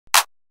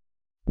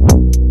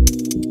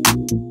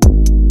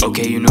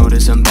Okay, you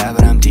notice I'm bad,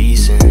 but I'm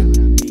decent.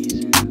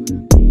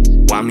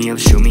 Wind me up,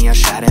 shoot me, I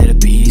shot it to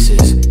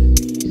pieces.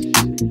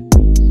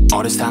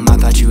 All this time I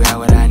thought you had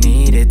what I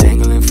needed.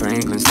 Dangling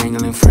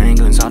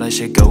Franklins, all that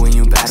shit go when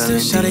you battling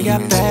demons. Still, shawty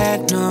got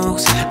bad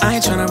news. I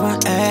ain't tryna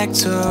run act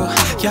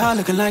too. Y'all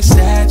looking like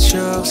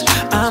statues.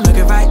 I'm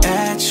looking right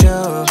at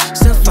you.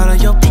 Still follow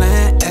your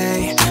plan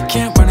A.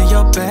 Can't run in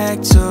your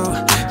back too.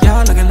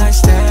 Y'all looking like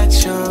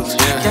statues.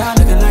 Y'all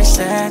looking like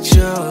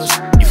statues.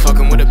 You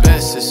fucking with the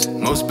bestest,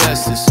 most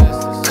bestest.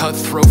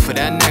 Cutthroat for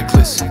that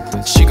necklace.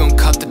 She gon'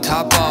 cut the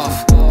top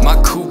off.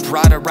 My coupe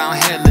ride around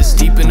headless.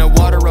 Deep in the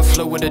water, I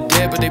float with the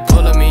dead, but they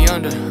pulling me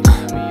under.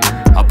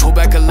 I pull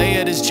back a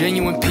layer, there's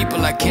genuine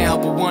people, I can't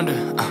help but wonder.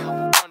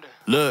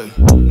 Look,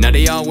 now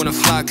they all wanna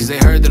fly cause they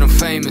heard that I'm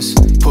famous.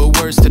 Put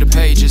words to the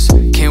pages,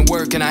 can't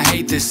work and I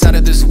hate this. Out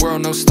of this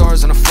world, no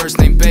stars on a first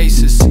name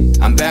basis.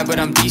 I'm bad but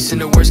I'm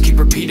decent, the words keep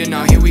repeating,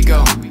 now here we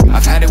go.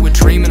 I've had it with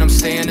dreaming, I'm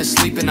staying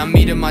asleep and I'm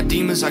meeting my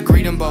demons, I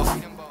greet them both.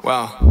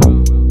 Wow.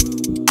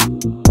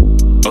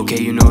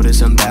 Okay, you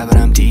notice I'm bad but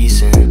I'm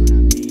decent.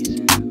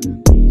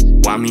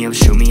 Wind me up,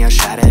 shoot me, I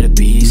shot it to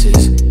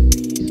pieces.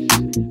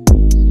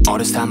 All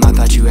this time I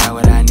thought you had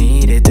what I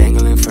needed.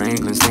 Dangling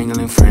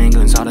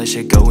Franklins, all that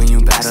shit go when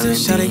you battling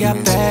Still, shawty got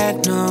demons.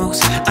 bad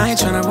news. I ain't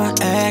tryna run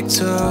act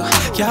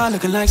too. Y'all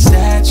looking like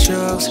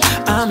statues.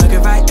 I'm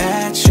looking right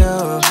at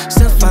you.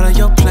 Still follow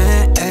your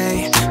plan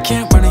A.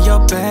 Can't run in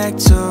your back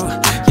too.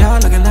 Y'all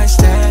looking like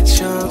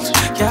statues.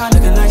 Y'all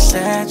looking like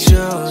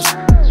statues.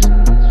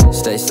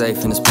 Stay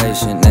safe in this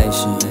patient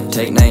nation.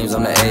 Take names,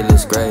 I'm the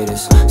A-list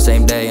greatest.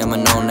 Same day, I'm a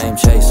no-name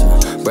chaser.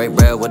 Break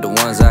bread with the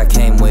ones I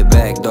came with,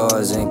 back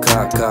doors and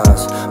cop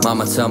cars.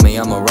 Mama tell me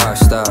I'm a rock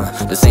star.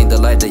 This ain't the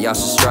life that y'all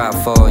should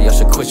strive for. Y'all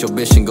should quit your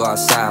bitch and go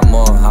outside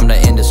more. I'm the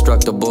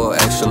indestructible,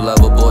 extra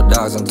lovable,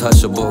 dogs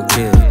untouchable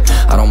kid.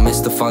 I don't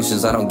miss the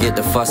functions, I don't get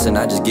the fussing,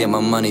 I just get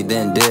my money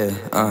then dip.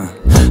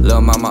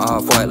 Lil' mama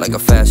off-white like a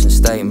fashion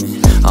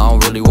statement. I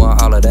don't really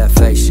want all of that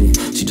fake shit.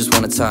 She just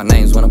wanna talk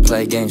names when I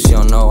play games. She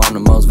don't know I'm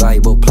the most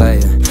valuable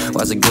player.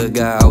 Why's a good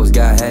guy always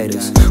got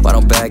haters? Why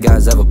don't bad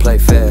guys ever play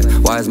fair?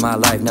 Why is my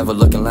life never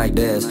looking like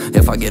theirs?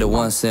 If I get it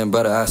one cent,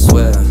 brother, I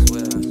swear.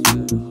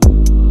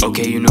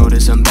 Okay, you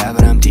notice I'm bad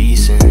but I'm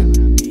decent.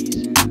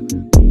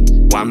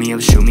 Wind me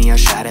up, shoot me, I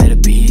shot it to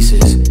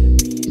pieces.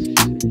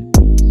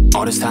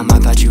 All this time I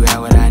thought you had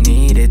what I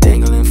needed.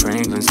 Dangling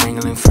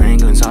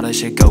Franklins, all that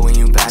shit go when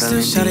you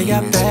battling Still, shawty got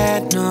demons.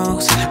 bad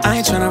news. I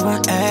ain't tryna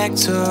run act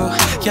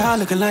too. Y'all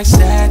looking like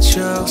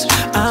statues.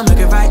 I'm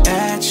looking right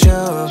at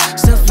you.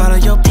 Still follow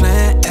your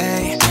plan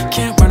A.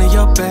 Can't run in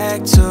your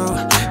back too.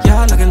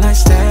 Y'all looking like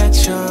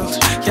statues.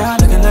 Y'all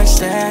looking like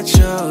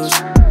statues.